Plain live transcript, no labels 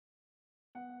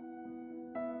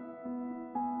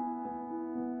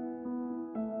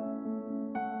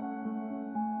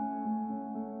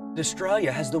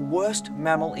Australia has the worst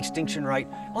mammal extinction rate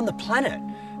on the planet.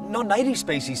 Non-native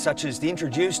species such as the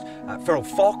introduced feral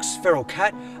fox, feral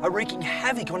cat are wreaking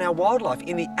havoc on our wildlife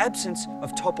in the absence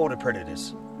of top-order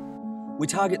predators. We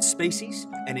target species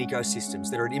and ecosystems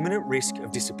that are at imminent risk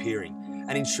of disappearing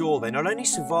and ensure they not only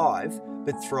survive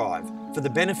but thrive for the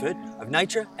benefit of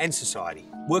nature and society.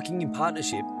 Working in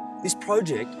partnership, this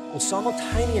project will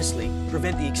simultaneously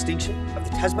prevent the extinction of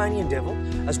the Tasmanian devil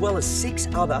as well as 6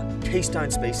 other keystone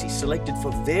species selected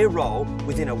for their role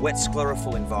within a wet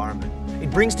sclerophyll environment. It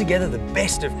brings together the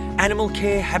best of animal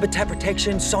care, habitat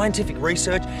protection, scientific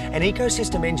research and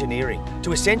ecosystem engineering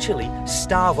to essentially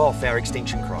starve off our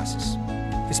extinction crisis.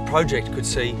 This project could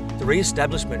see the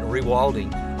re-establishment and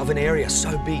rewilding of an area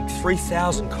so big,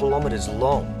 3,000 kilometres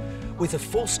long, with a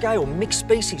full-scale mixed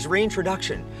species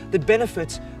reintroduction that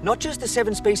benefits not just the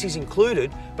 7 species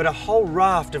included, but a whole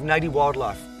raft of native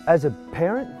wildlife. As a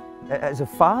parent, as a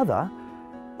father,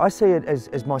 I see it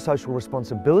as my social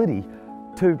responsibility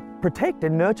to protect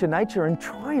and nurture nature and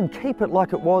try and keep it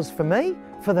like it was for me,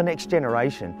 for the next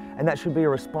generation. And that should be a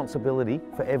responsibility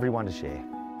for everyone to share.